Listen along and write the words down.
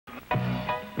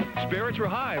Spirits were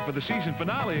high for the season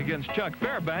finale against Chuck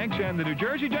Fairbanks and the New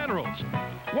Jersey Generals.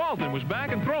 Walton was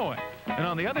back and throwing, and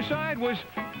on the other side was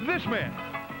this man.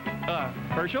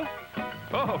 Herschel?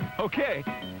 Oh, okay.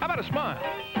 How about a smile?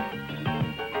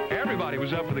 Everybody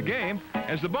was up for the game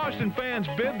as the Boston fans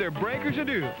bid their Breakers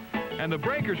adieu. And the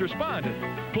Breakers responded,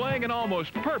 playing an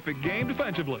almost perfect game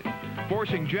defensively,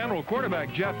 forcing General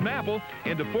quarterback Jeff Knapple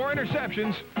into 4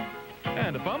 interceptions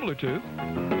and a fumble or 2.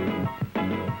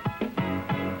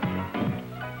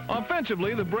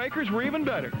 Offensively, the Breakers were even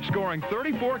better, scoring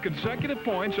 34 consecutive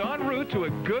points en route to a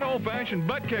good old-fashioned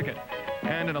butt kicking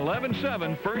and an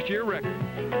 11-7 first-year record.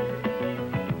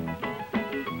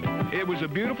 It was a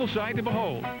beautiful sight to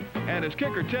behold, and as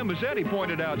kicker Tim Mazzetti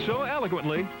pointed out so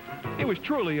eloquently, it was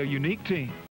truly a unique team.